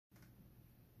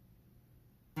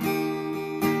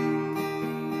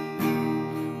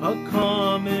a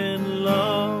common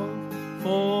love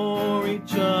for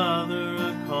each other,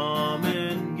 a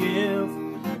common gift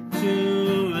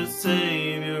to a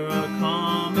Savior, a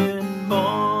common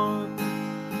bond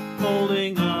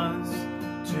holding us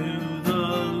to the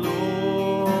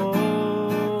Lord,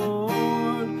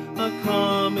 a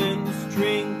common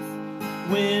strength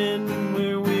when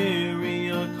we're weary,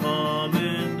 a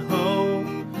common hope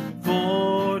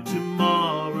for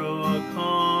tomorrow, a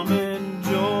common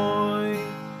joy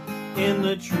in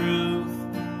the truth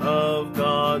of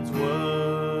God's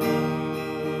Word.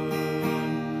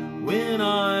 When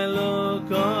I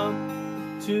look up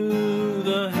to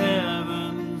the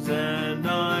heavens and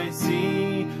I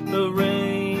see the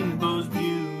rainbow's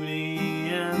beauty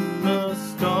and the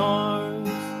stars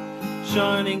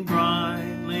shining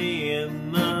brightly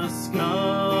in the sky,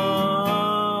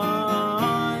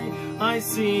 I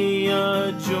see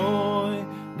a joy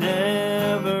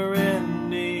never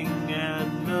ending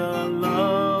and a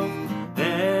love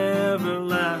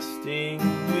everlasting.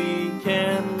 We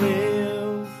can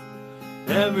live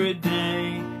every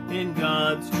day in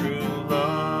God's true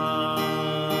light,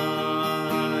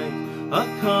 a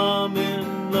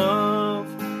common love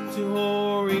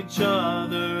for each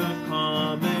other, a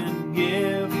common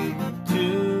gift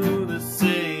to the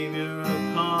Savior,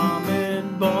 a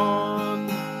common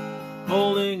bond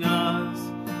holding us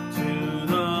to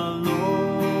the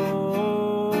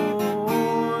Lord,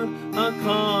 a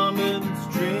common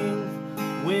strength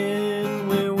when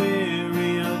we're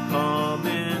weary, a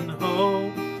common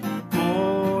hope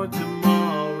for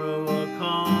tomorrow, a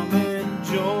common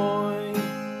joy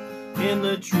in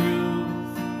the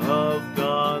truth of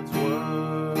God's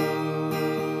Word.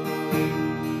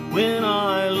 When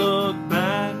I look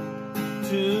back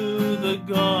to the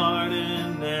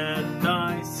garden and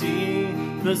I see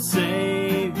the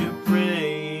Savior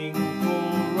praying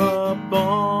for a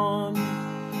bond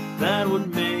that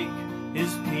would make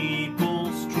His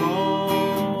people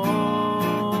strong,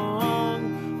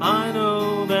 I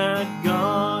know that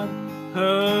God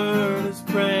heard us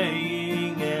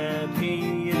praying and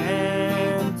He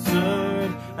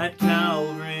answered at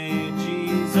Calvary.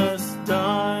 Jesus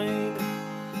died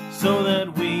so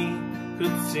that we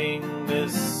could sing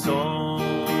this song,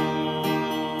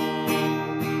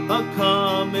 a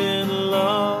common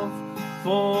love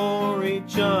for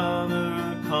each other,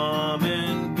 a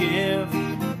common gift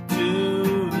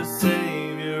to the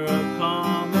Savior, a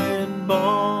common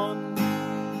bond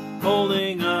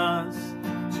holding us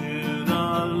to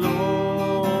the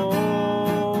Lord,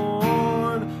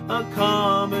 a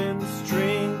common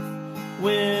strength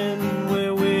when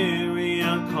we're weary,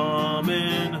 a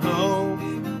common hope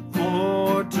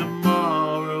for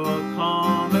tomorrow, a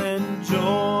common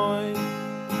joy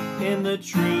in the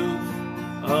truth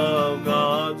of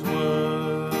God's